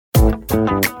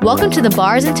Welcome to the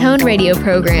Bars and Tone radio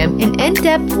program, an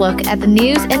in-depth look at the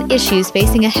news and issues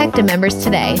facing AHECTA members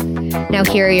today. Now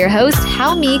here are your hosts,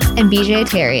 Hal Meeks and BJ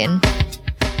Tarian.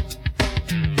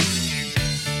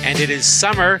 And it is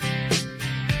summer,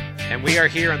 and we are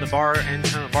here on the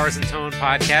Bars and Tone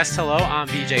podcast. Hello, I'm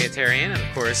BJ Tarian, and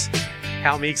of course,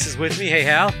 Hal Meeks is with me. Hey,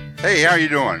 Hal. Hey, how you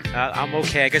doing? I'm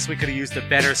okay. I guess we could have used a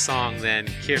better song than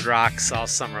Kid Rock's All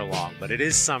Summer Long, but it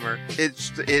is summer.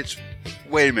 It's.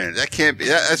 Wait a minute. That can't be.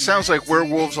 That sounds like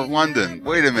Werewolves of London.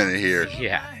 Wait a minute here.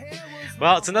 Yeah.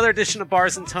 Well, it's another edition of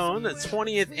Bars and Tone, the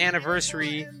 20th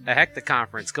anniversary AHECTA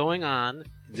conference going on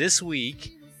this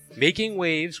week. Making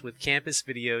waves with Campus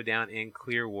Video down in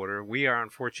Clearwater. We are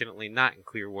unfortunately not in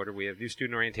Clearwater. We have new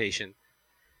student orientation.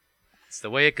 It's the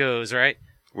way it goes, right?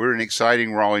 We're in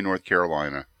exciting Raleigh, North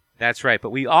Carolina. That's right, but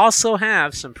we also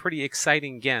have some pretty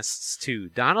exciting guests, too.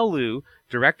 Donna Liu,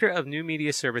 Director of New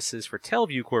Media Services for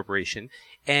Teleview Corporation,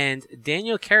 and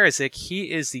Daniel Karazik,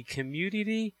 he is the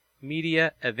Community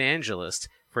Media Evangelist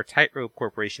for Tightrope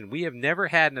Corporation. We have never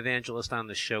had an evangelist on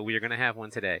the show. We are going to have one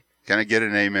today. Can I get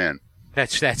an amen?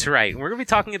 That's right. We're going to be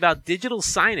talking about digital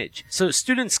signage. So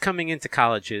students coming into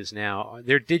colleges now,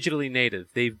 they're digitally native.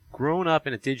 They've grown up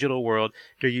in a digital world.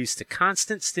 They're used to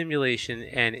constant stimulation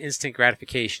and instant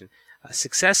gratification.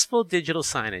 Successful digital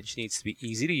signage needs to be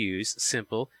easy to use,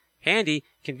 simple, handy,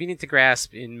 convenient to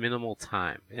grasp in minimal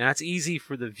time. And that's easy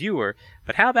for the viewer,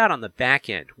 but how about on the back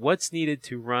end? What's needed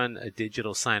to run a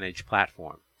digital signage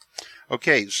platform?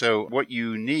 Okay, so what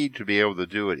you need to be able to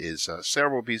do it is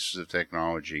several pieces of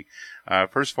technology.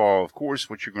 First of all, of course,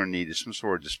 what you're going to need is some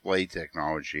sort of display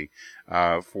technology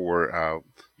for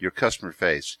your customer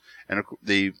face. And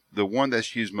the one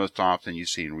that's used most often you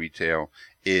see in retail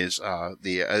is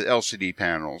the LCD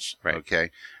panels. Right.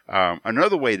 Okay.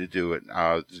 Another way to do it,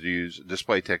 to use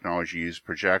display technology, use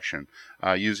projection,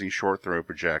 using short throw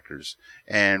projectors.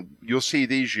 And you'll see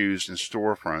these used in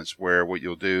storefronts where what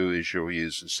you'll do is you'll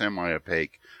use a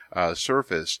semi-opaque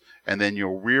surface, and then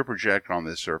you'll rear project on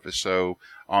this surface. So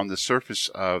on the surface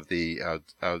of the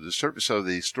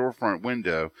storefront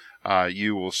window,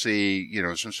 you will see,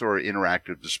 some sort of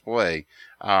interactive display.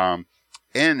 And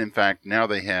in fact, now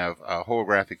they have a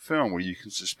holographic film where you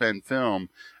can suspend film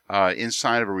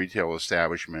inside of a retail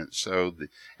establishment, and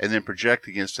then project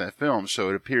against that film, so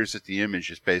it appears that the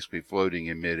image is basically floating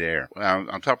in midair.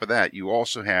 On top of that, you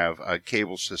also have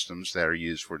cable systems that are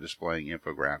used for displaying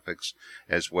infographics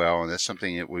as well, and that's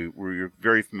something that we're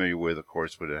very familiar with, of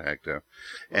course, with AHECTA.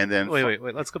 And then wait.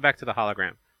 Let's go back to the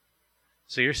hologram.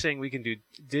 So you're saying we can do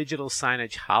digital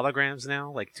signage holograms now,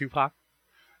 like Tupac?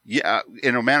 Yeah,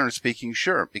 in a manner of speaking,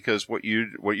 sure. Because what you're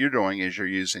doing is you're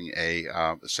using a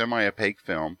semi-opaque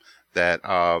film that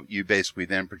you basically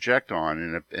then project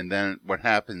on, and then what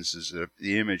happens is that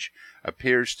the image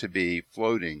appears to be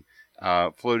floating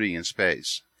in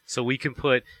space. So we can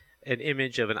put an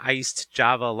image of an iced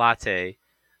Java latte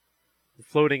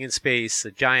floating in space,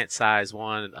 a giant size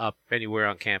one, up anywhere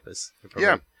on campus.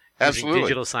 Yeah, absolutely.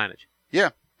 Digital signage. Yeah,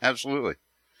 absolutely.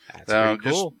 That's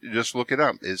pretty cool. Just look it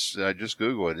up. It's just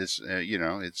Google it. It's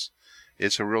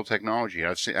it's a real technology.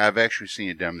 I've actually seen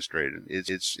it demonstrated. It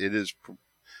is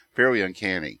fairly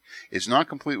uncanny. It's not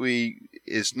completely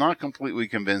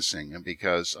convincing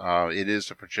because it is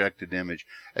a projected image,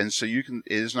 and so it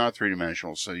is not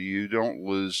three-dimensional. So you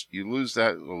lose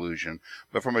that illusion.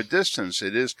 But from a distance,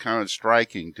 it is kind of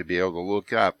striking to be able to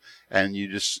look up and you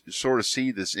just sort of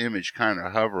see this image kind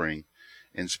of hovering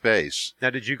in space. Now,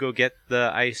 did you go get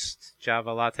the iced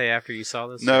Java latte after you saw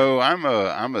this? No, I'm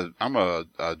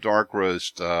a dark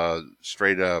roast,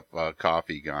 straight up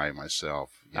coffee guy myself.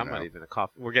 I'm not even a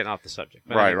coffee. We're getting off the subject.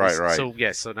 But Right. So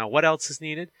yes. So now, what else is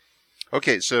needed?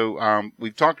 Okay, so I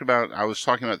was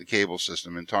talking about the cable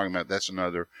system and talking about that's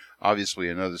obviously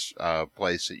another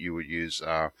place that you would use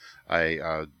a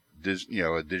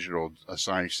digital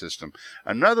signage system.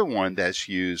 Another one that's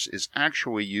used is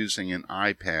actually using an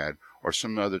iPad or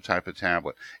some other type of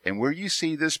tablet. And where you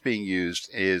see this being used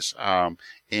is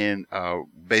in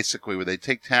basically where they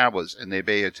take tablets and they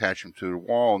may attach them to the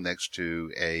wall next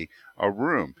to a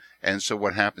room. And so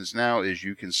what happens now is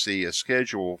you can see a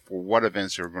schedule for what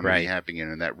events are going to be happening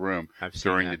in that room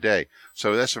during the day.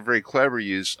 So that's a very clever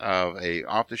use of a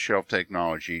off-the-shelf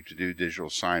technology to do digital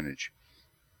signage.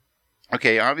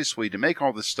 Okay, obviously, to make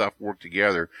all this stuff work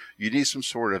together, you need some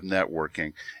sort of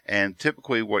networking. And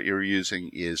typically what you're using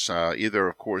is either,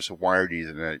 of course, a wired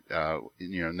Ethernet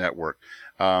network.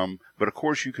 But of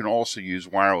course, you can also use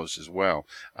wireless as well.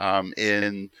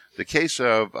 In the case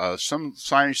of some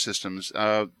signage systems,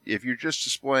 if you're just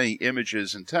displaying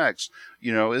images and text,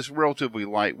 it's relatively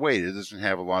lightweight. It doesn't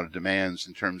have a lot of demands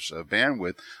in terms of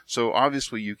bandwidth. So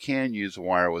obviously, you can use a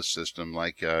wireless system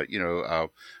like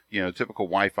typical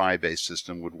Wi-Fi based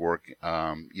system would work,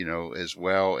 as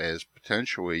well as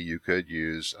potentially you could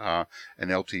use an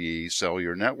LTE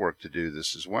cellular network to do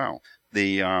this as well.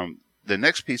 The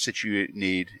next piece that you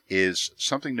need is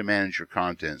something to manage your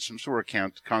content, some sort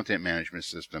of content management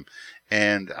system.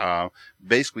 And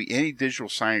basically any digital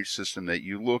signage system that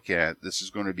you look at, this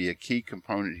is going to be a key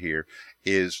component here,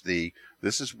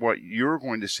 this is what you're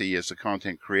going to see as a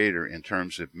content creator in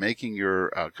terms of making your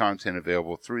content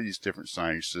available through these different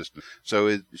signage systems.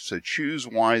 So choose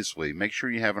wisely. Make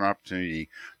sure you have an opportunity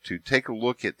to take a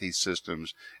look at these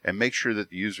systems and make sure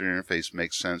that the user interface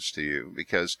makes sense to you,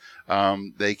 because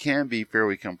they can be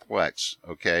fairly complex,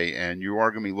 okay? And you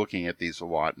are going to be looking at these a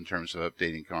lot in terms of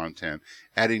updating content,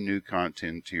 adding new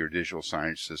content to your digital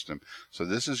signage system. So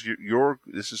this is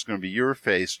this is going to be your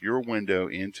face, your window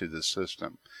into the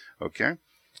system. Okay,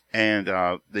 and as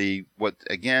I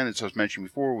was mentioning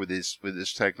before, with this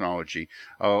technology,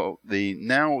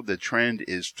 the trend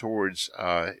is towards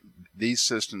these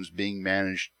systems being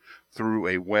managed through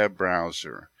a web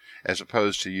browser, as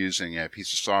opposed to using a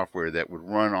piece of software that would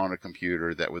run on a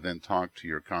computer that would then talk to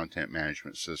your content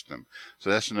management system.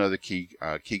 So that's another key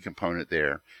component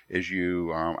there.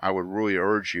 I would really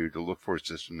urge you to look for a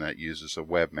system that uses a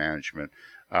web management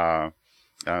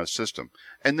system.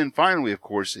 And then finally, of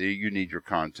course, you need your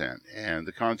content. And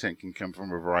the content can come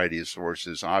from a variety of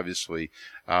sources. Obviously,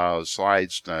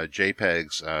 slides,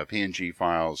 JPEGs, PNG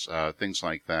files, things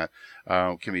like that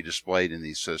can be displayed in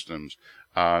these systems.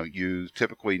 You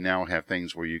typically now have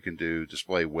things where you can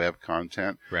display web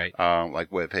content, right?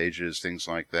 Like web pages, things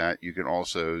like that. You can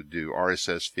also do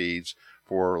RSS feeds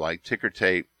for like ticker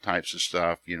tape types of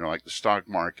stuff, like the stock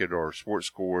market or sports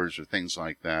scores or things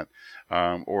like that,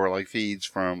 or like feeds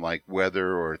from like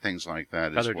weather or things like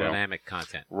that as well. Other dynamic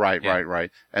content. Right, yeah.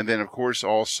 right. And then of course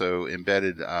also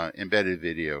embedded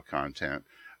video content.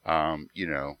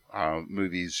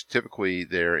 Movies, typically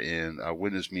they're in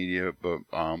Windows Media, but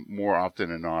more often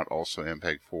than not also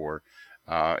MPEG-4,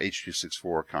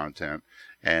 H.264 content,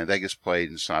 and that gets played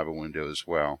inside a window as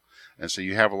well. And so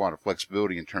you have a lot of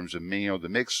flexibility in terms of being able to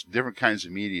mix different kinds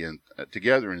of media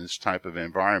together in this type of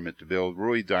environment to build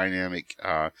really dynamic,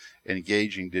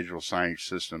 engaging digital signage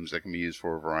systems that can be used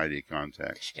for a variety of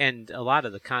contexts. And a lot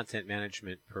of the content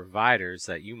management providers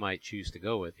that you might choose to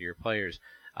go with, your players,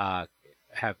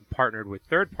 have partnered with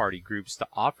third-party groups to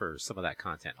offer some of that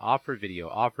content, offer video,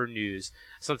 offer news.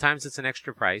 Sometimes it's an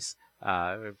extra price,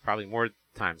 probably more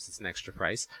times it's an extra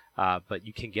price, but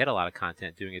you can get a lot of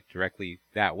content doing it directly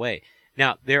that way.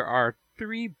 Now, there are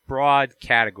 3 broad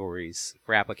categories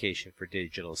for application for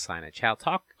digital signage. Hal,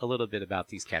 talk a little bit about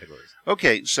these categories.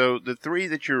 Okay, so the 3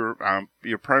 that you're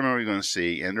primarily going to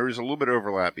see, and there is a little bit of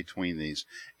overlap between these,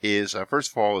 is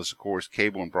first of all is of course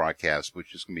cable and broadcast,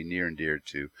 which is going to be near and dear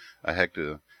to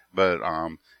Hector. But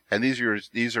and these are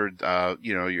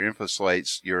your info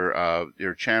slates,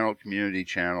 your channel community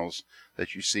channels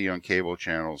that you see on cable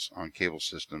channels on cable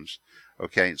systems.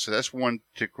 Okay, so that's one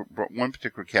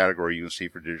particular category you can see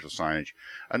for digital signage.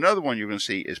 Another one you're going to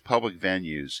see is public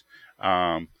venues.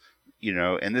 And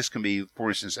this can be, for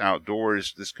instance,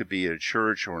 outdoors. This could be a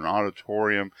church or an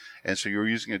auditorium. And so you're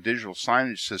using a digital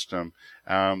signage system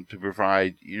to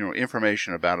provide,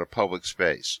 information about a public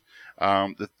space.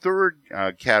 The third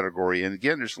category, and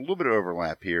again, there's a little bit of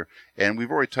overlap here, and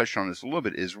we've already touched on this a little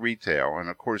bit, is retail. And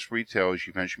of course, retail, as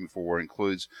you mentioned before,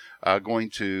 includes going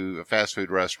to a fast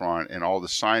food restaurant, and all the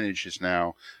signage is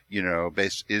now,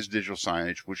 is digital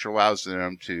signage, which allows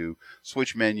them to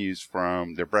switch menus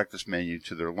from their breakfast menu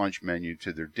to their lunch menu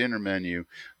to their dinner menu,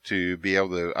 to be able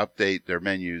to update their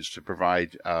menus to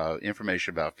provide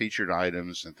information about featured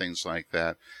items and things like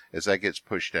that as that gets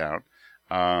pushed out.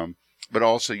 But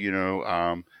also,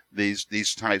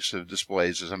 these types of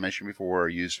displays, as I mentioned before, are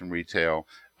used in retail,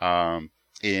 digital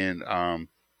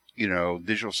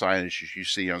signage as you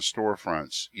see on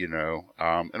storefronts,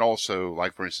 and also,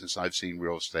 like, for instance, I've seen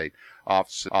real estate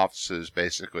offices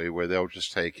basically where they'll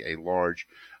just take a large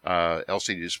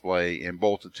LCD display and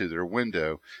bolt it to their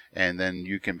window, and then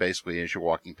you can basically, as you're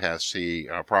walking past, see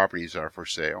properties are for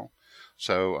sale.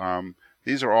 So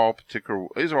these are all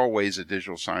ways of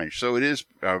digital signage. So it is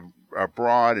a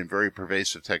broad and very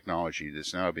pervasive technology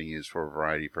that's now being used for a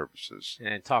variety of purposes.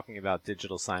 And talking about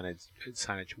digital signage,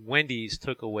 Wendy's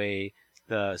took away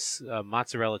the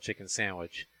mozzarella chicken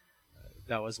sandwich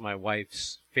That was my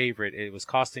wife's favorite. It was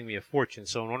costing me a fortune.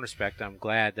 So in one respect, I'm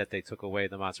glad that they took away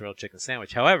the mozzarella chicken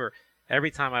sandwich. However,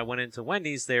 every time I went into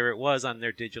Wendy's, there it was on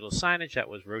their digital signage that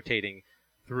was rotating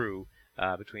through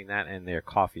between that and their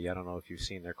coffee. I don't know if you've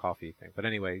seen their coffee thing. But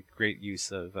anyway, great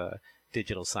use of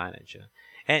digital signage.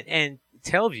 And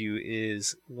Telview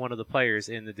is one of the players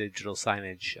in the digital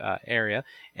signage area.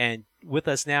 And with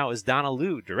us now is Donna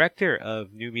Liu, Director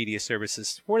of New Media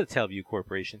Services for the Telview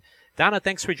Corporation. Donna,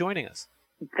 thanks for joining us.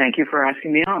 Thank you for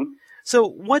asking me on. So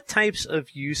what types of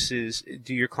uses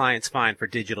do your clients find for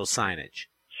digital signage?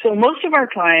 So most of our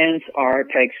clients are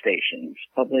PEG stations,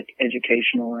 public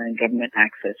educational and government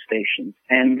access stations,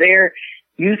 and their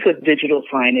use of digital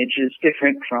signage is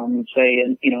different from, say,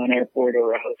 an airport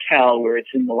or a hotel where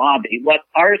it's in the lobby. What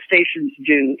our stations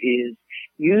do is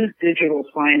use digital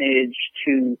signage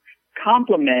to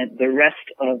complement the rest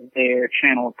of their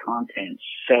channel content.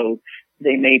 So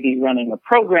they may be running a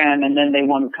program and then they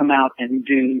want to come out and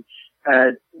do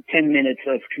 10 minutes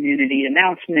of community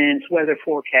announcements, weather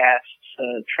forecasts,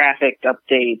 traffic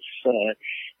updates.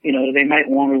 They might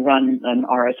want to run an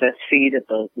RSS feed at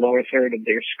the lower third of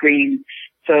their screen.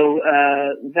 So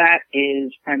that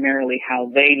is primarily how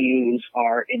they use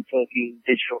our InfoView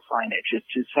digital signage, is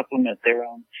to supplement their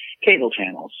own cable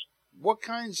channels. What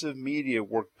kinds of media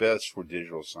work best for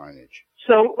digital signage?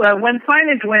 So when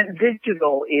signage went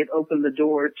digital, it opened the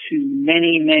door to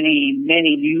many, many,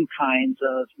 many new kinds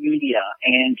of media.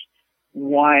 And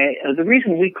why the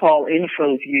reason we call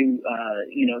InfoView,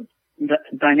 the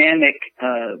dynamic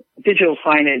digital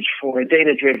signage for a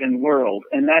data-driven world,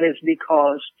 and that is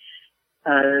because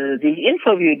the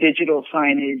InfoView digital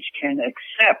signage can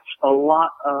accept a lot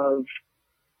of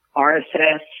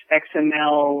RSS,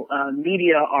 XML,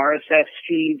 media RSS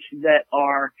feeds that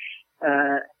are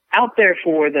out there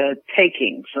for the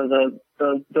taking. So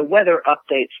the weather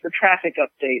updates, the traffic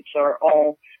updates are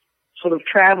all sort of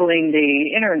traveling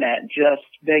the internet, just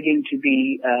begging to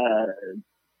be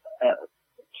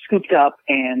scooped up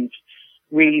and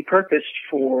repurposed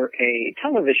for a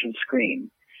television screen.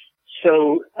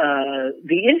 So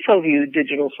the InfoView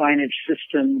digital signage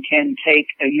system can take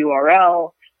a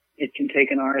URL, it can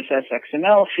take an RSS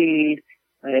XML feed,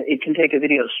 it can take a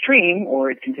video stream, or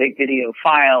it can take video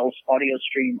files, audio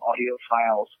stream, audio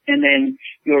files, and then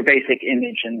your basic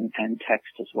image and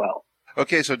text as well.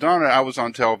 Okay, so Donna, I was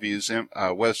on Telview's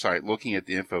website looking at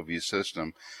the InfoView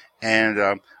system, and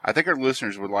I think our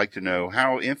listeners would like to know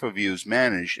how InfoView is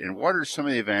managed and what are some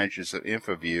of the advantages of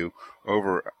InfoView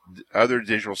over other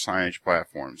digital signage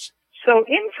platforms. So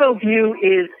InfoView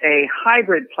is a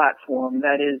hybrid platform.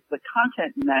 That is, the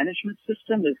content management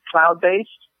system is cloud-based,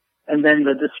 and then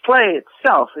the display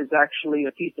itself is actually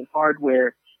a piece of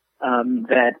hardware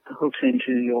that hooks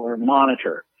into your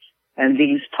monitor. And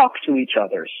these talk to each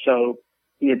other. So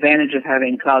the advantage of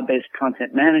having cloud-based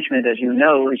content management, as you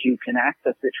know, is you can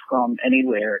access it from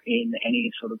anywhere in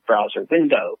any sort of browser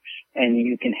window, and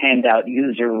you can hand out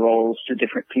user roles to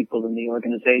different people in the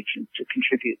organization to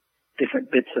contribute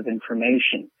different bits of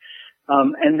information.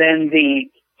 And then the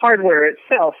hardware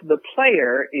itself, the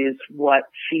player, is what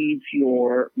feeds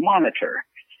your monitor.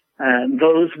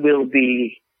 Those will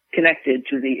be connected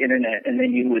to the internet, and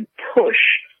then you would push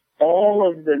all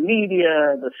of the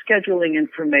media, the scheduling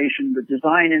information, the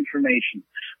design information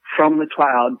from the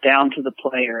cloud down to the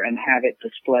player and have it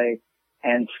display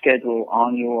and schedule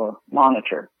on your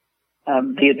monitor.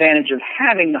 The advantage of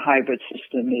having the hybrid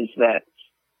system is that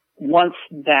once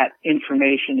that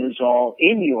information is all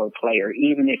in your player,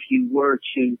 even if you were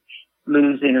to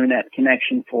lose internet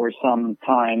connection for some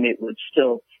time, it would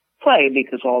still play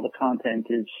because all the content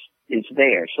is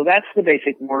there. So that's the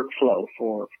basic workflow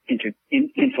for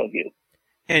InfoView.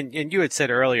 And you had said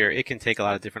earlier it can take a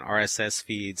lot of different RSS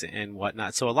feeds and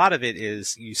whatnot. So a lot of it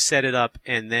is you set it up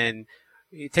and then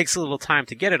it takes a little time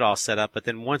to get it all set up, but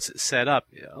then once it's set up,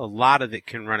 a lot of it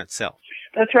can run itself.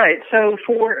 That's right. So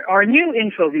for our new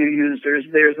InfoView users,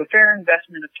 there's a fair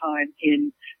investment of time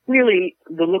in really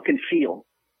the look and feel,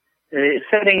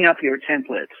 setting up your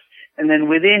templates. And then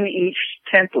within each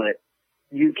template,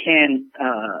 you can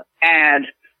add,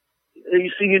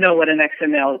 so you know what an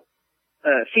XML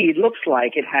feed looks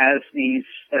like. It has these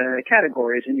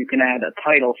categories, and you can add a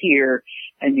title here,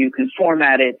 and you can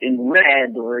format it in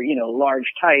red or, large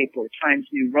type or Times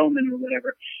New Roman or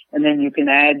whatever. And then you can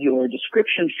add your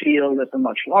description field as a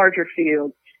much larger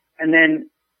field. And then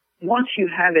once you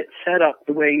have it set up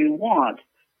the way you want,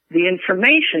 the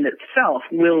information itself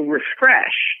will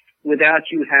refresh without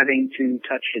you having to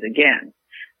touch it again.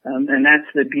 And that's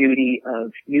the beauty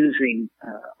of using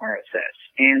RSS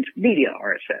and media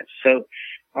RSS. So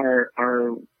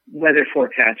our weather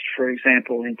forecast, for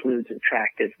example, includes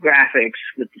attractive graphics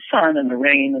with the sun and the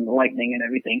rain and the lightning and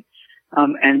everything.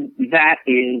 And that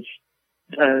is,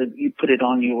 you put it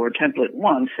on your template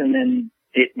once and then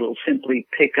it will simply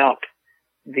pick up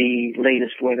the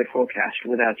latest weather forecast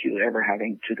without you ever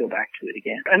having to go back to it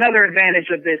again. Another advantage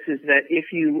of this is that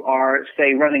if you are,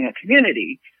 say, running a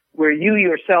community where you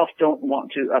yourself don't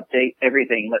want to update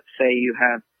everything, let's say you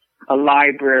have a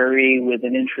library with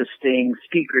an interesting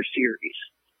speaker series,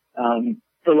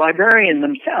 the librarian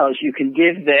themselves, you can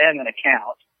give them an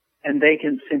account and they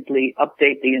can simply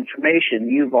update the information.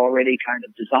 You've already kind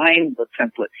of designed the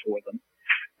template for them.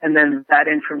 And then that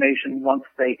information, once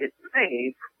they hit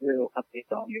save, will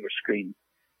update on your screen,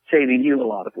 saving you a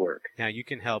lot of work. Now, you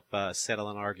can help settle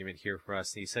an argument here for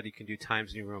us. You said you can do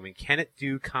Times New Roman. Can it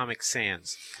do Comic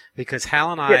Sans? Because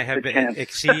Hal and I have been...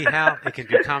 See, Hal, it can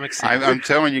do Comic Sans. I'm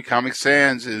telling you, Comic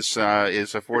Sans is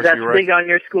a force. That's big on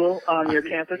your school, on your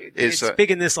campus? It's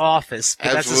big in this office,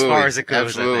 but that's as far as it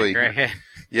goes, Absolutely. I think, right?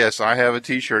 Yes, I have a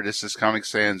T-shirt that says Comic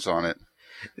Sans on it.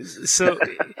 So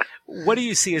what do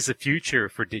you see as the future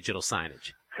for digital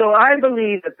signage? So I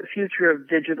believe that the future of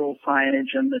digital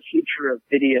signage and the future of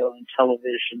video and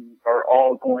television are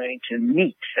all going to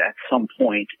meet at some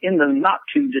point in the not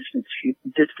too distant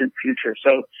future.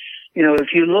 So,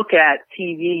 if you look at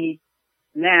TV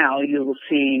now, you'll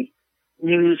see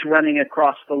news running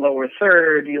across the lower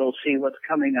third. You'll see what's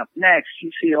coming up next.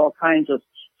 You see all kinds of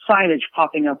signage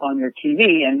popping up on your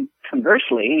TV. And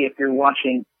conversely, if you're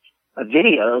watching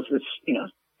videos, which,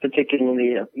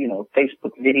 particularly a,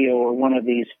 Facebook video or one of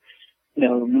these,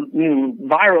 new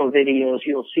viral videos,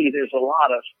 you'll see there's a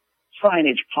lot of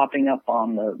signage popping up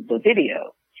on the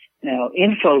video. Now,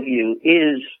 InfoView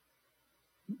is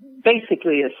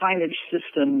basically a signage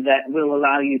system that will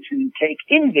allow you to take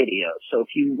in video. So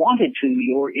if you wanted to,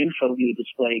 your InfoView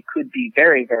display could be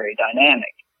very, very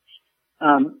dynamic.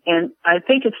 And I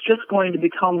think it's just going to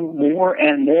become more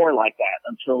and more like that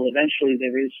until eventually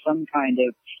there is some kind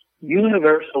of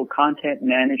universal content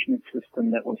management system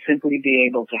that will simply be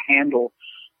able to handle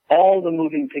all the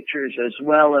moving pictures as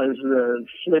well as the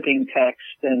flipping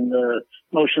text and the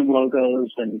motion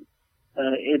logos, and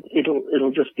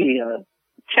it'll just be a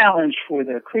challenge for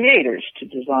the creators to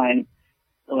design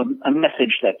a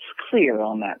message that's clear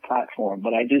on that platform.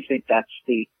 But I do think that's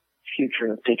the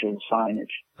future of digital signage.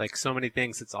 Like so many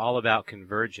things, it's all about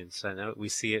convergence. I know we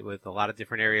see it with a lot of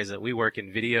different areas that we work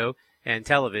in, video and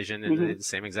television, and the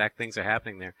same exact things are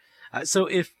happening there. So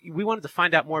if we wanted to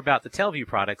find out more about the TelView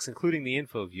products, including the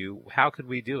InfoView, how could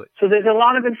we do it? So there's a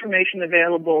lot of information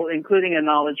available, including a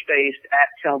knowledge base at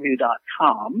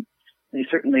telview.com. You're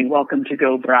certainly welcome to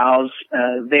go browse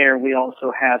there. We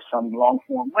also have some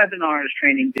long-form webinars,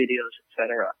 training videos,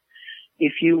 etc.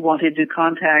 If you wanted to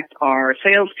contact our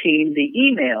sales team, the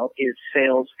email is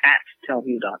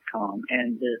sales@telview.com,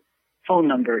 and the phone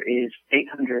number is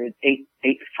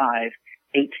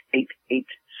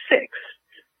 800-885-8886.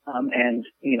 And,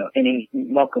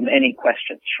 welcome any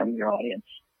questions from your audience.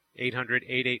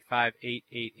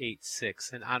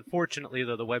 800-885-8886. And unfortunately,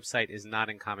 though, the website is not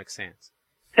in Comic Sans.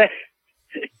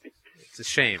 It's a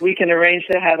shame. We can arrange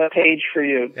to have a page for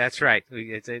you. That's right.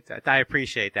 I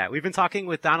appreciate that. We've been talking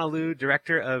with Donna Liu,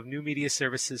 Director of New Media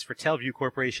Services for TelView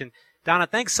Corporation. Donna,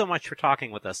 thanks so much for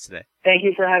talking with us today. Thank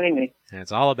you for having me. And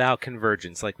it's all about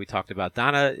convergence, like we talked about.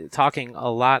 Donna talking a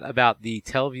lot about the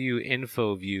TelView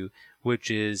InfoView, which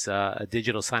is a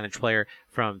digital signage player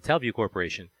from TelView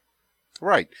Corporation.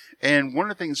 Right. And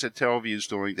one of the things that TelView is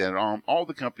doing that all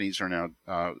the companies are now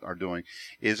are doing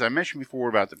is I mentioned before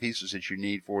about the pieces that you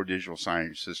need for a digital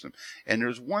signage system. And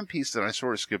there's one piece that I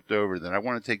sort of skipped over that I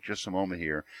want to take just a moment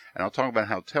here. And I'll talk about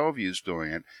how TelView is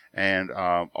doing it and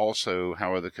also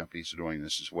how other companies are doing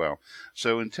this as well.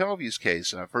 So in TelView's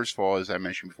case, first of all, as I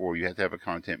mentioned before, you have to have a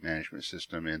content management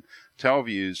system. And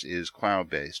TelView's is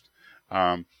cloud-based.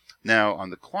 Now, on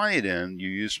the client end, you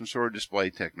use some sort of display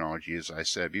technology, as I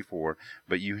said before,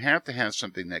 but you have to have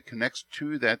something that connects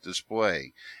to that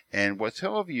display. And what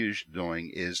TelView is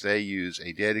doing is they use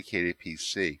a dedicated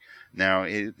PC. Now,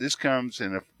 this comes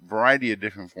in a variety of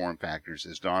different form factors,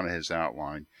 as Donna has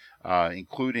outlined,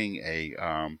 including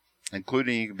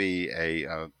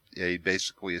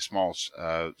basically a small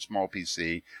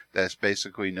PC that's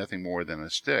basically nothing more than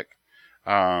a stick.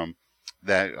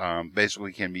 That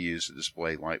basically can be used to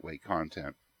display lightweight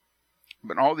content.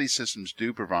 But all these systems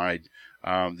do provide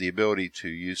the ability to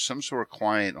use some sort of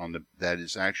client that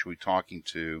is actually talking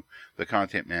to the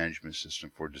content management system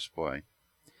for display.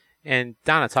 And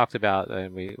Donna talked about,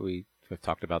 and we've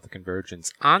talked about the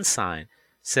convergence. OnSign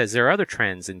says there are other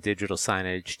trends in digital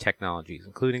signage technologies,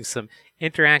 including some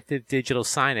interactive digital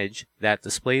signage that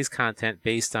displays content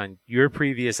based on your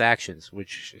previous actions,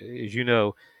 which, as you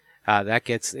know,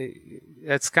 that's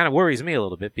kind of worries me a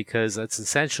little bit, because that's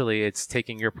essentially, it's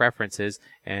taking your preferences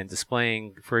and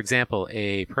displaying, for example,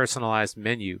 a personalized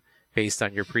menu based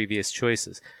on your previous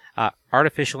choices.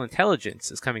 Artificial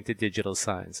intelligence is coming to digital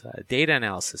signs, data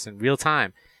analysis in real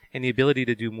time, and the ability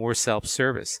to do more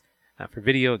self-service. For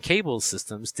video and cable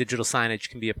systems, digital signage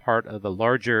can be a part of a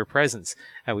larger presence.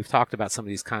 We've talked about some of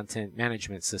these content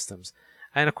management systems.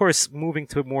 And of course, moving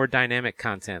to more dynamic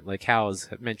content, like Hal was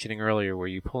mentioning earlier, where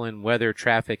you pull in weather,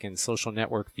 traffic, and social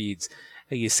network feeds.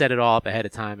 You set it all up ahead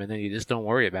of time, and then you just don't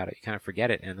worry about it. You kind of forget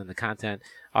it, and then the content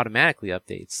automatically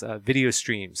updates. Video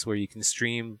streams, where you can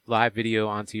stream live video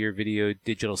onto your video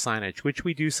digital signage, which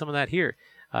we do some of that here.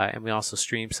 And we also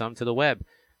stream some to the web.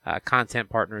 Content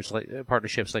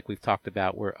partnerships like we've talked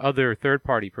about, where other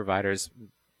third-party providers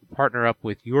partner up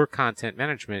with your content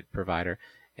management provider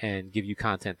and give you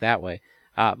content that way.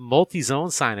 Multi-zone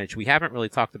signage, we haven't really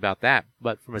talked about that,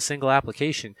 but from a single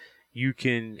application, you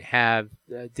can have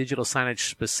digital signage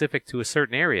specific to a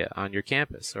certain area on your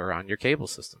campus or on your cable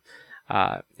system.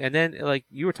 And then, like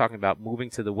you were talking about,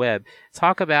 moving to the web,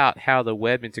 talk about how the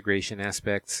web integration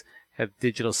aspects of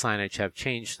digital signage have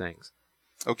changed things.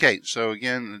 Okay, so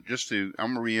again,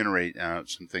 I'm going to reiterate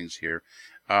some things here.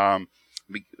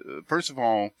 First of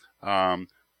all, on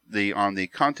the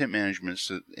content management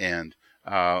end,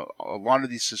 a lot of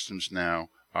these systems now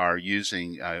are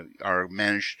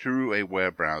managed through a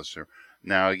web browser.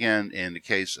 Now, again, in the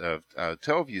case of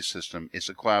Teleview system, it's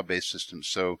a cloud-based system,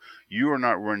 so you are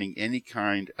not running any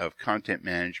kind of content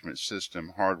management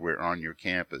system hardware on your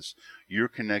campus. You're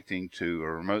connecting to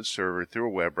a remote server through a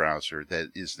web browser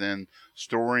that is then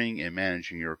storing and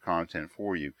managing your content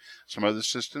for you. Some other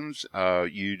systems,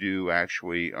 you do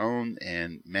actually own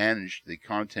and manage the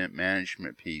content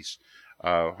management piece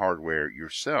hardware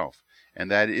yourself. And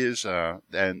that is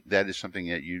something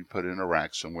that you put in a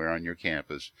rack somewhere on your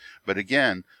campus. But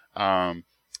again,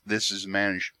 this is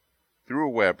managed through a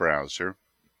web browser,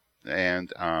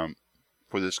 and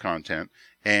for this content.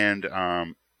 And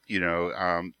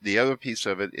the other piece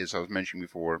of it is, I was mentioning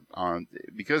before,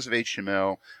 because of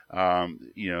HTML,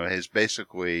 has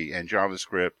basically, and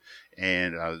JavaScript,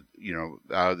 and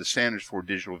the standards for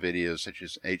digital videos such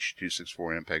as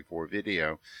H.264 MPEG-4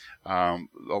 video, a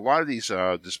lot of these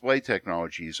display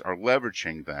technologies are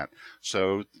leveraging that.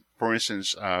 So, for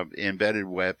instance, embedded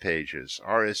web pages,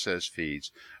 RSS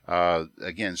feeds,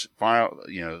 again,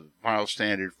 file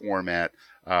standard format.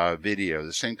 Video,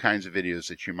 the same kinds of videos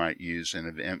that you might use in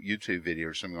a YouTube video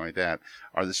or something like that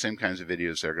are the same kinds of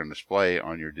videos that are going to display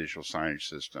on your digital signage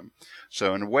system.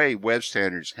 So in a way, web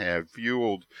standards have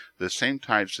fueled the same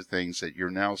types of things that you're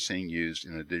now seeing used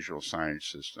in a digital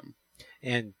signage system.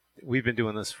 And we've been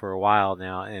doing this for a while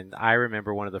now, and I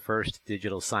remember one of the first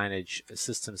digital signage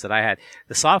systems that I had.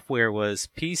 The software was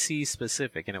PC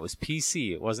specific, and it was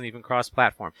PC. It wasn't even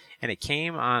cross-platform, and it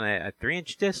came on a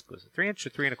 3-inch disc. Was it 3 inch or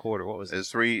 3 1/4? What was it?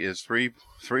 It's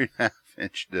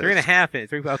 3.5-inch disc. 3.5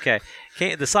 inch. Okay.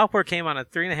 The software came on a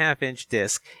 3.5-inch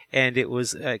disc, and it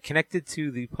was connected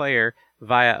to the player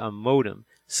via a modem.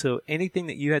 So anything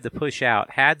that you had to push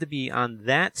out had to be on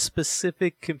that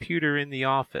specific computer in the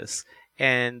office.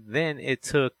 And then it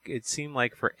seemed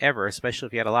like forever, especially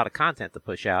if you had a lot of content to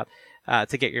push out,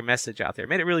 to get your message out there. It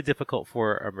made it really difficult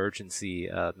for emergency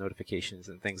notifications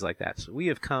and things like that. So we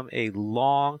have come a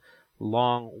long,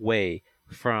 long way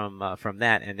from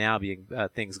that, and now being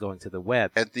things going to the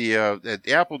web. At the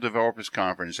Apple Developers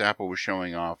Conference, Apple was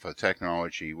showing off a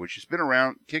technology which has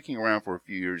been kicking around for a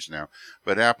few years now,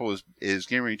 but Apple is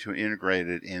getting ready to integrate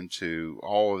it into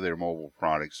all of their mobile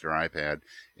products, their iPad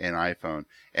and iPhone,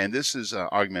 and this is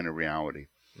augmented reality.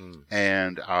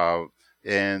 And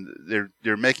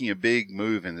they're making a big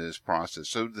move into this process.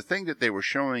 So the thing that they were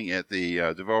showing at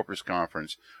the Developers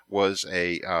Conference was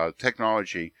a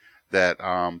technology that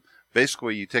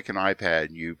basically you take an iPad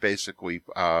and you basically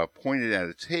point it at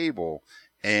a table,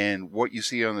 and what you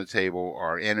see on the table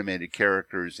are animated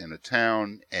characters in a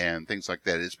town and things like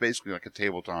that. It's basically like a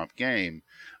tabletop game,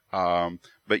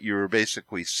 but you're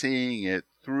basically seeing it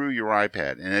through your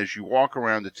iPad. And as you walk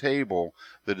around the table,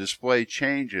 the display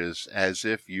changes as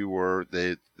if you were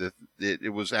the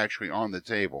it was actually on the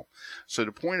table. So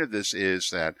the point of this is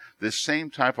that this same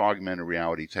type of augmented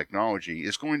reality technology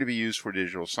is going to be used for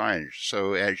digital signage.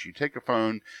 So as you take a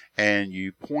phone and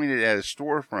you point it at a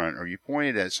storefront or you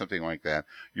point it at something like that,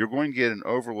 you're going to get an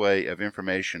overlay of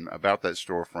information about that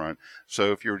storefront.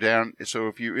 So if you're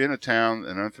in a town,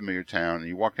 an unfamiliar town, and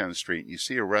you walk down the street and you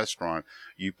see a restaurant,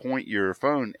 you point your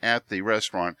phone at the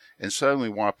restaurant, and suddenly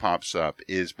what pops up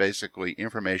is basically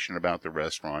information about the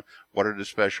restaurant. What are the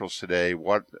specials today?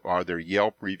 What are their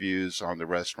Yelp reviews on the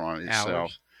restaurant itself?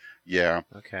 Hours. Yeah.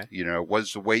 Okay.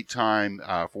 What's the wait time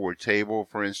for a table,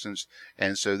 for instance?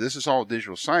 And so this is all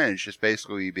digital signage just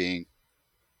basically being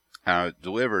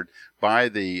delivered by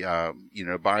the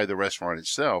restaurant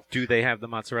itself. Do they have the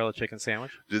mozzarella chicken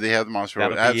sandwich? Do they have the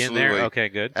mozzarella? That'll be Absolutely. in there? Okay,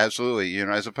 good. Absolutely.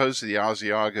 As opposed to the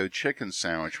Asiago chicken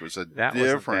sandwich was a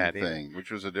different thing, which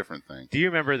was a different thing. Do you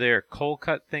remember their cold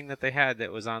cut thing that they had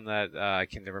that was on that, I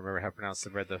can never remember how to pronounce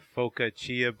the bread, the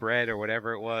focaccia bread or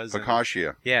whatever it was?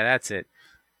 Focaccia. Yeah, that's it.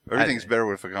 Everything's better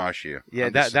with focaccia. Yeah,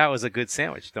 that was a good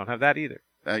sandwich. Don't have that either.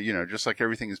 Just like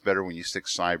everything is better when you stick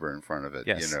cyber in front of it.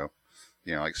 Yes.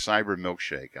 Like cyber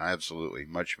milkshake. Absolutely.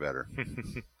 Much better.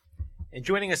 And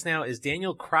joining us now is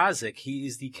Daniel Krasik. He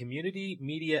is the community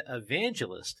media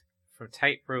evangelist from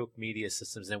Tightrope Media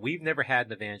Systems. And we've never had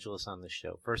an evangelist on this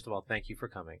show. First of all, thank you for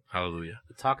coming. Hallelujah.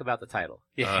 Talk about the title.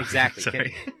 Yeah, exactly.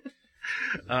 Sorry.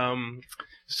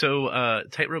 So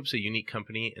Tightrope's a unique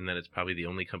company in that it's probably the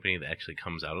only company that actually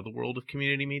comes out of the world of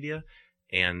community media.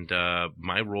 And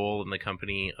my role in the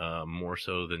company, more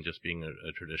so than just being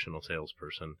a traditional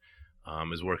salesperson,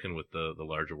 is working with the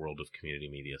larger world of community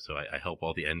media. So I help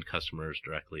all the end customers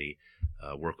directly,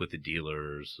 work with the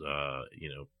dealers,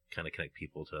 kind of connect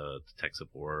people to tech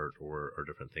support or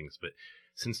different things. But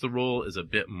since the role is a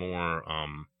bit more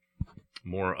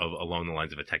of along the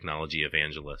lines of a technology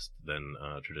evangelist than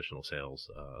traditional sales,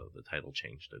 the title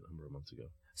changed a number of months ago.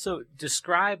 So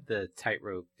describe the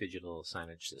Tightrope digital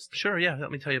signage system. Sure, yeah.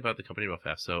 Let me tell you about the company real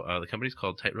fast. So the company's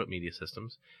called Tightrope Media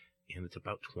Systems, and it's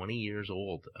about 20 years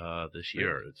old this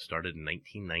year. It started in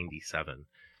 1997,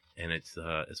 and it's,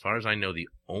 as far as I know, the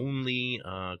only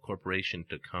corporation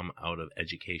to come out of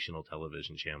educational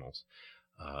television channels.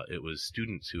 It was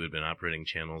students who had been operating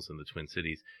channels in the Twin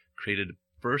Cities, created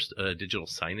first a digital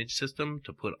signage system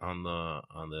to put on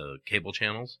the cable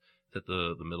channels that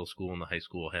the middle school and the high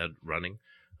school had running.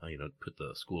 Put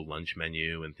the school lunch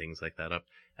menu and things like that up,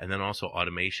 and then also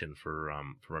automation for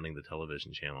running the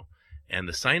television channel. And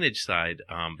the signage side,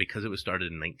 because it was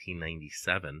started in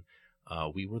 1997,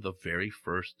 we were the very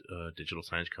first digital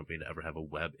signage company to ever have a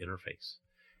web interface.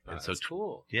 And that's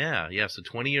cool. Yeah. So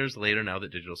 20 years later, now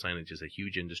that digital signage is a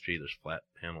huge industry, there's flat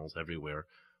panels everywhere.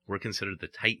 We're considered the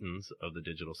titans of the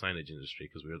digital signage industry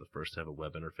because we were the first to have a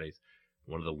web interface.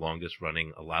 One of the longest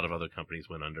running. A lot of other companies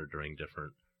went under during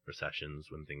different recessions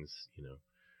when things,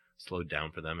 slowed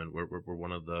down for them. And we're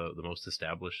one of the most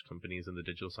established companies in the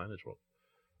digital signage world.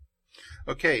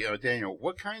 Okay, Daniel,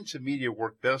 what kinds of media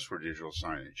work best for digital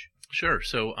signage? Sure.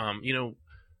 So,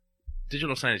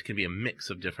 digital signage can be a mix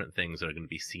of different things that are going to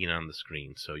be seen on the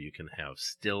screen. So you can have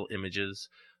still images.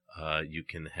 You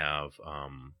can have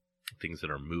things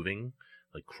that are moving,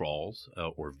 like crawls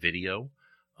or video.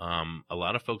 A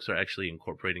lot of folks are actually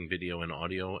incorporating video and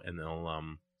audio, and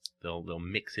they'll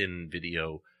mix in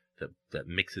video that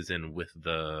mixes in with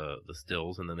the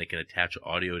stills, and then they can attach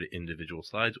audio to individual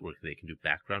slides, or they can do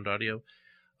background audio.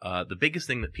 The biggest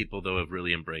thing that people, though, have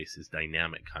really embraced is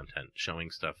dynamic content, showing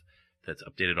stuff that's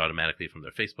updated automatically from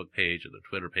their Facebook page or their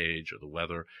Twitter page or the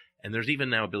weather. And there's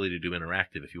even now ability to do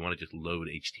interactive if you want to just load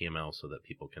HTML so that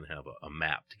people can have a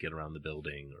map to get around the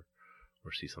building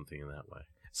or see something in that way.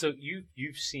 So you've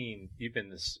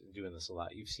been doing this a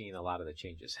lot. You've seen a lot of the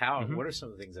changes. What are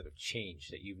some of the things that have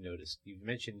changed that you've noticed? You've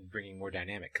mentioned bringing more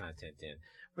dynamic content in.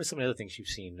 What are some of the other things you've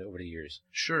seen over the years?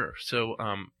 Sure. So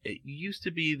it used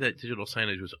to be that digital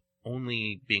signage was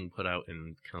only being put out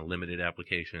in kind of limited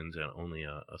applications and only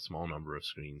a small number of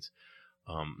screens.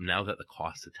 Now that the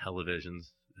cost of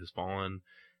televisions has fallen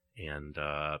and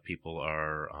people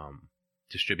are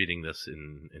distributing this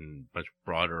in much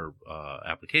broader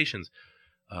applications,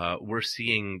 we're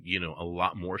seeing, a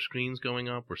lot more screens going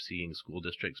up. We're seeing school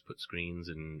districts put screens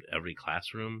in every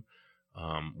classroom.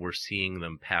 We're seeing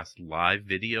them pass live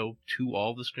video to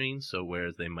all the screens. So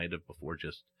whereas they might have before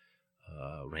just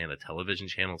ran a television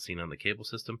channel seen on the cable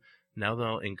system, now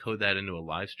they'll encode that into a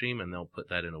live stream and they'll put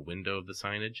that in a window of the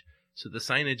signage. So the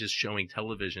signage is showing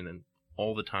television and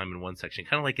all the time in one section,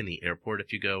 kind of like in the airport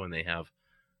if you go and they have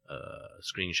a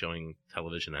screen showing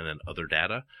television and then other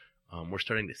data. We're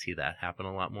starting to see that happen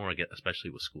a lot more,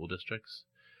 especially with school districts.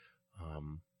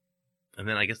 And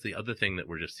then I guess the other thing that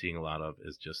we're just seeing a lot of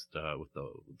is just with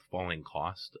the falling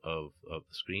cost of the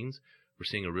screens, we're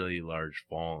seeing a really large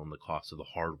fall in the cost of the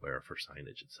hardware for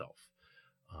signage itself.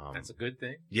 That's a good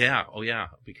thing. Yeah. Oh, yeah.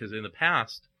 Because in the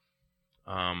past,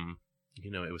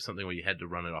 it was something where you had to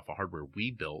run it off of hardware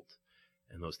we built,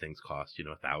 and those things cost,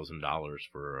 $1,000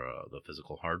 for the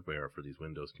physical hardware for these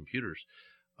Windows computers.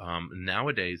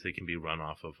 Nowadays, they can be run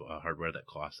off of hardware that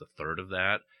costs a third of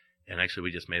that. And actually,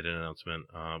 we just made an announcement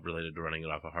related to running it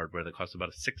off of hardware that costs about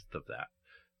a sixth of that.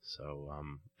 So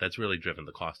that's really driven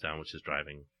the cost down, which is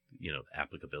driving,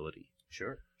 applicability.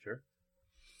 Sure.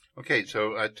 Okay,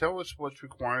 so tell us what's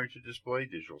required to display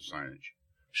digital signage.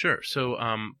 Sure. So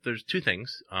there's two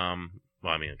things. I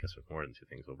guess there's more than two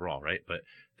things overall, right? But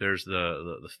there's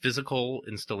the physical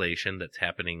installation that's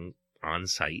happening on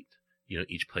site.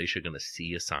 Each place you're going to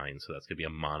see a sign. So that's going to be a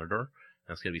monitor.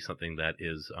 That's going to be something that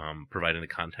is providing the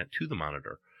content to the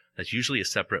monitor. That's usually a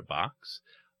separate box.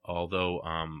 Although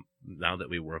now that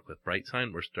we work with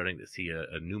BrightSign, we're starting to see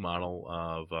a new model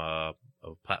of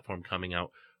platform coming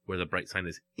out where the BrightSign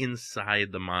is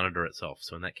inside the monitor itself.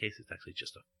 So in that case, it's actually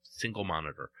just a single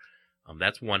monitor.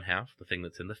 That's one half, the thing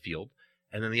that's in the field.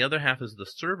 And then the other half is the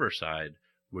server side,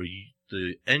 where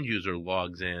the end user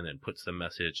logs in and puts the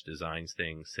message, designs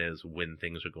things, says when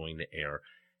things are going to air.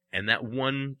 And that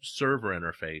one server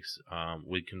interface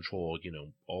would control,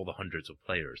 all the hundreds of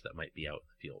players that might be out in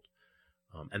the field.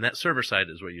 And that server side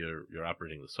is where you're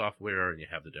operating the software, and you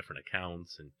have the different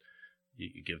accounts, and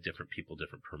you give different people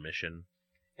different permission.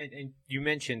 And you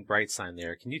mentioned BrightSign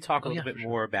there. Can you talk a little bit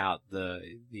more about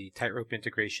the Tightrope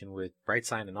integration with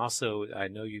BrightSign? And also, I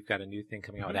know you've got a new thing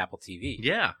coming out with Apple TV.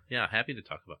 Yeah, happy to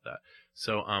talk about that.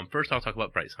 So first I'll talk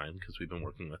about BrightSign, because we've been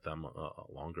working with them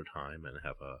a longer time and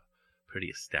have a pretty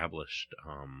established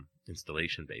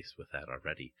installation base with that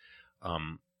already.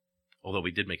 Although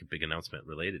we did make a big announcement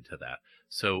related to that.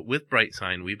 So with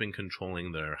BrightSign, we've been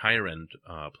controlling their higher-end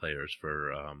players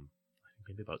for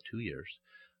maybe about 2 years.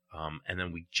 And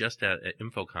then we just at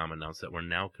Infocom announced that we're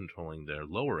now controlling their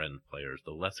lower-end players,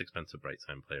 the less expensive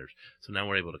BrightSign players. So now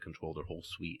we're able to control their whole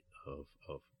suite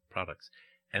of products.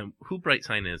 And who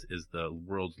BrightSign is the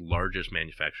world's largest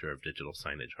manufacturer of digital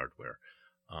signage hardware.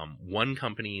 One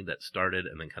company that started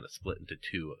and then kind of split into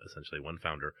two, essentially one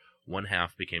founder. One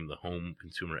half became the home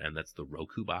consumer, and that's the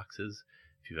Roku boxes.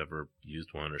 If you've ever used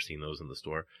one or seen those in the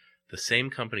store. The same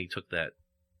company took that,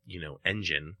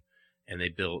 engine, and they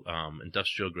built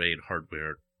industrial-grade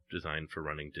hardware designed for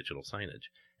running digital signage.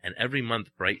 And every month,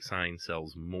 BrightSign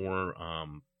sells more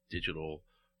digital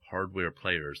hardware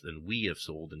players than we have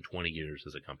sold in 20 years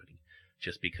as a company,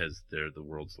 just because they're the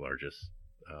world's largest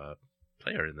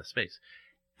player in this space.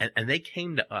 And they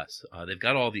came to us. They've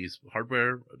got all these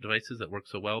hardware devices that work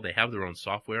so well. They have their own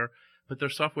software, but their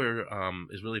software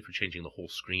is really for changing the whole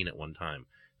screen at one time,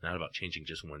 not about changing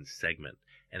just one segment.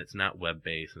 And it's not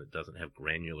web-based, and it doesn't have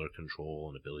granular control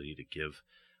and ability to give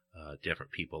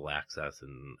different people access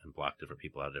and block different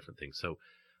people out of different things. So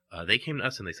they came to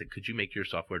us and they said, could you make your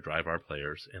software drive our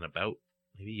players? And about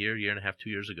maybe a year and a half, 2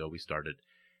 years ago, we started.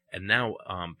 And now,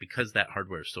 because that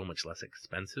hardware is so much less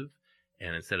expensive,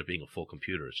 and instead of being a full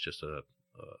computer, it's just a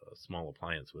small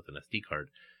appliance with an SD card,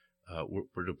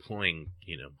 we're deploying,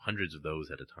 hundreds of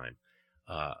those at a time.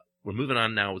 We're moving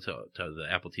on now to the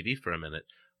Apple TV for a minute.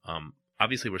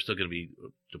 Obviously, we're still going to be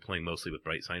deploying mostly with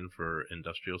BrightSign for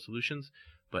industrial solutions,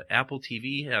 but Apple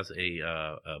TV has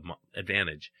a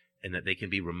advantage in that they can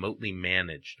be remotely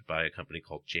managed by a company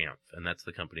called Jamf, and that's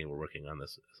the company we're working on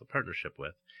this as a partnership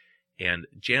with. And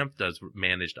Jamf does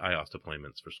managed iOS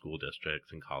deployments for school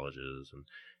districts and colleges, and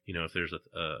if there's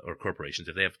or corporations,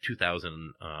 if they have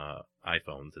 2,000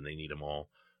 iPhones and they need them all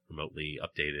remotely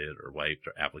updated or wiped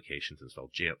or applications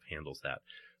installed, Jamf handles that.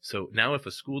 So now if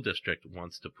a school district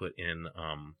wants to put in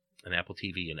an Apple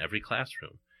TV in every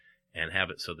classroom and have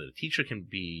it so that a teacher can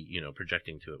be,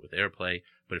 projecting to it with AirPlay,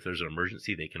 but if there's an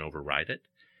emergency, they can override it.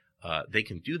 They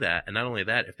can do that. And not only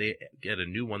that, if they get a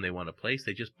new one they want to place,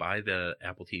 they just buy the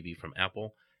Apple TV from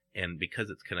Apple. And because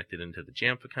it's connected into the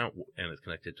Jamf account and it's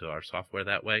connected to our software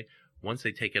that way, once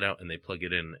they take it out and they plug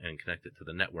it in and connect it to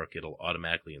the network, it'll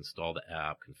automatically install the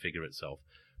app, configure itself.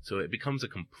 So it becomes a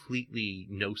completely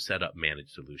no setup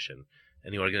managed solution.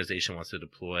 And the organization wants to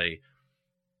deploy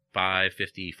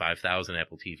 5,000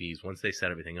 Apple TVs. Once they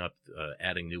set everything up,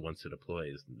 adding new ones to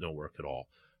deploy is no work at all.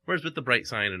 Whereas with the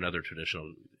BrightSign and other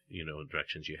traditional,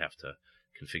 directions, you have to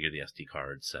configure the SD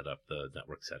card, set up the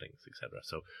network settings, etc.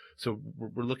 So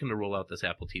we're looking to roll out this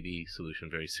Apple TV solution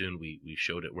very soon. We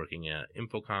showed it working at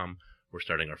Infocom. We're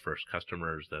starting our first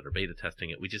customers that are beta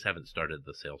testing it. We just haven't started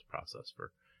the sales process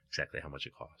for exactly how much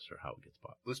it costs or how it gets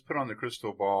bought. Let's put on the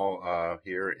crystal ball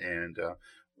here, and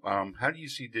how do you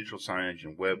see digital signage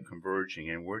and web converging,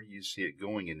 and where do you see it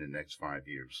going in the next 5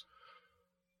 years?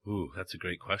 Ooh, that's a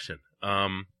great question.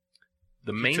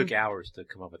 It took hours to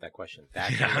come up with that question.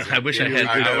 I wish I had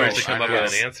hours to come up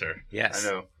with an answer. Yes. I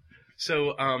know.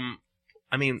 So,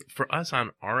 I mean, for us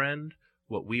on our end,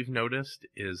 what we've noticed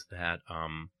is that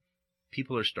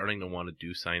people are starting to want to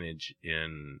do signage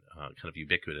in kind of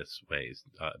ubiquitous ways.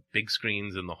 Big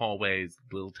screens in the hallways,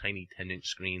 little tiny 10-inch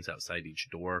screens outside each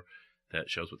door that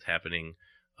shows what's happening.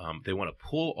 They want to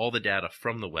pull all the data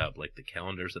from the web, like the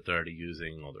calendars that they're already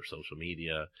using, all their social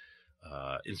media,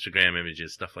 Instagram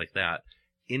images, stuff like that,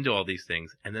 into all these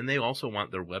things. And then they also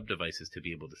want their web devices to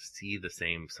be able to see the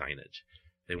same signage.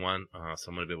 They want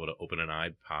someone to be able to open an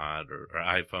iPod or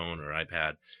iPhone or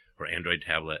iPad or Android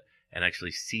tablet and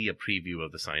actually see a preview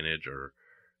of the signage, or,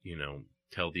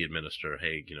 tell the administrator,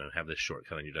 hey, have this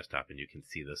shortcut on your desktop and you can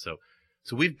see this.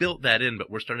 So we've built that in,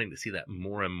 but we're starting to see that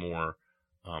more and more.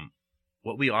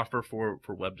 What we offer for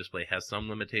web display has some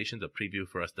limitations. A preview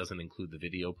for us doesn't include the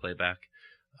video playback,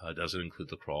 doesn't include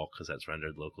the crawl because that's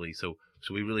rendered locally. So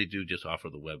we really do just offer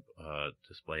the web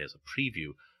display as a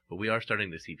preview, but we are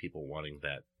starting to see people wanting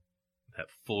that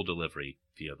full delivery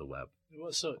via the web.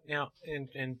 Well, so now,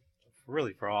 and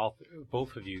really for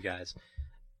both of you guys,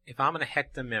 if I'm an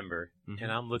HECTA member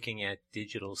and I'm looking at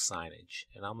digital signage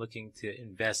and I'm looking to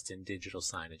invest in digital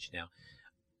signage now,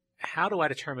 how do I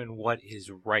determine what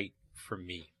is right for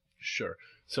me? Sure.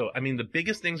 So, I mean, the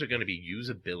biggest things are going to be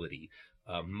usability.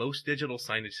 Most digital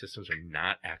signage systems are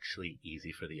not actually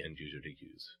easy for the end user to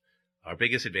use. Our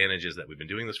biggest advantage is that we've been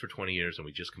doing this for 20 years, and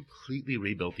we just completely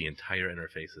rebuilt the entire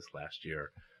interface this last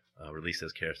year, released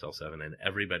as Carousel 7, and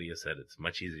everybody has said it's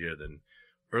much easier than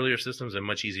earlier systems and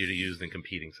much easier to use than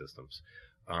competing systems.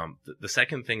 The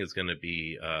second thing is going to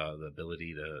be the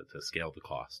ability to scale the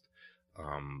cost.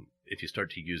 If you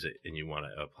start to use it and you want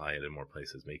to apply it in more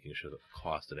places, making sure that the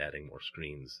cost of adding more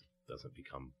screens doesn't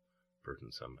become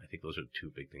burdensome. I think those are two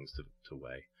big things to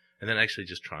weigh. And then actually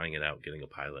just trying it out, getting a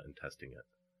pilot and testing it.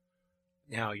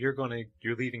 Now you're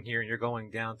leaving here and you're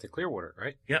going down to Clearwater,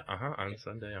 right? Yeah, on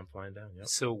Sunday I'm flying down. Yep.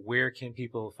 So where can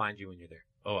people find you when you're there?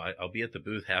 Oh, I'll be at the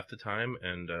booth half the time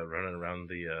and running around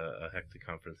the HECTA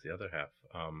conference the other half.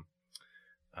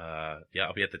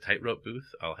 I'll be at the Tightrope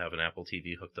booth. I'll have an Apple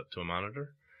TV hooked up to a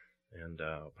monitor, and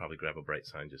I'll probably grab a bright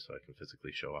sign just so I can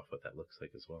physically show off what that looks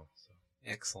like as well. So.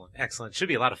 Excellent. Should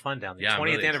be a lot of fun down there. Yeah, 20th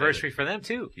really anniversary excited. for them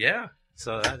too. Yeah.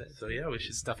 So yeah, we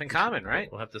should stuff in common,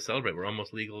 right? We'll have to celebrate. We're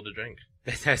almost legal to drink.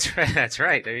 That's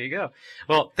right. There you go.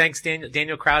 Well, thanks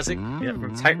Daniel Krausik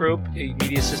from Tightrope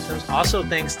Media Systems. Also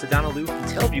thanks to Donna Liu from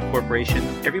Teleview Corporation.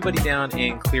 Everybody down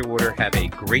in Clearwater, have a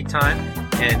great time,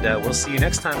 and we'll see you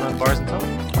next time on Bars and Tone.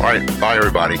 All right. Bye,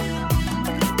 everybody.